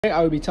Today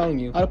I will be telling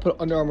you how to put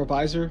Under Armour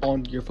visor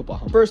on your football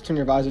helmet. First, turn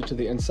your visor to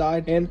the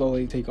inside and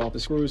slowly take off the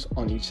screws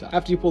on each side.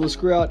 After you pull the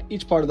screw out,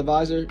 each part of the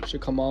visor should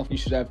come off. You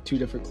should have two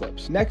different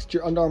clips. Next,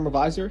 your Under Armour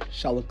visor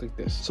shall look like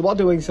this. So while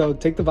doing so,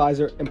 take the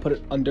visor and put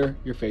it under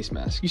your face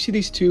mask. You see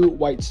these two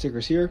white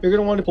stickers here? You're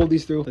going to want to pull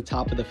these through the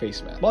top of the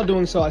face mask. While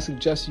doing so, I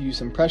suggest you use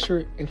some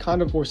pressure and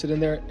kind of force it in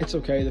there. It's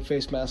okay, the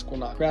face mask will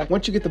not crack.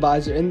 Once you get the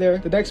visor in there,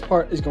 the next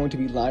part is going to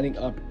be lining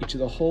up each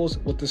of the holes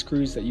with the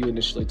screws that you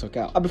initially took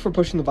out. I prefer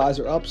pushing the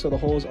visor up so the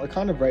holes are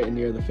kind of right in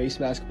near the face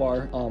mask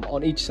bar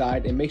on each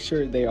side, and make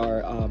sure they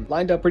are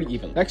lined up pretty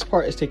even. Next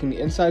part is taking the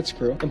inside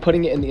screw and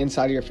putting it in the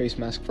inside of your face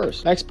mask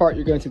first. Next part,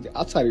 you're going to take the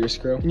outside of your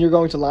screw and you're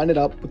going to line it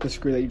up with the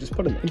screw that you just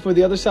put in there. And for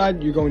the other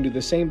side, you're going to do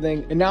the same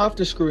thing. And now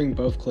after screwing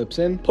both clips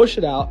in, push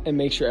it out and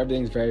make sure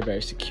everything's very,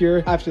 very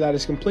secure. After that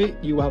is complete,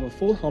 you will have a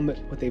full helmet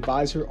with a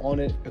visor on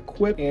it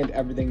equipped, and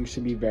everything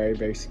should be very,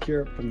 very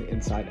secure from the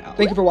inside out.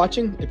 Thank you for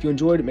watching. If you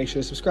enjoyed, make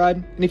sure to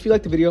subscribe. And if you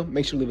liked the video,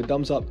 make sure to leave a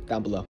thumbs up down below.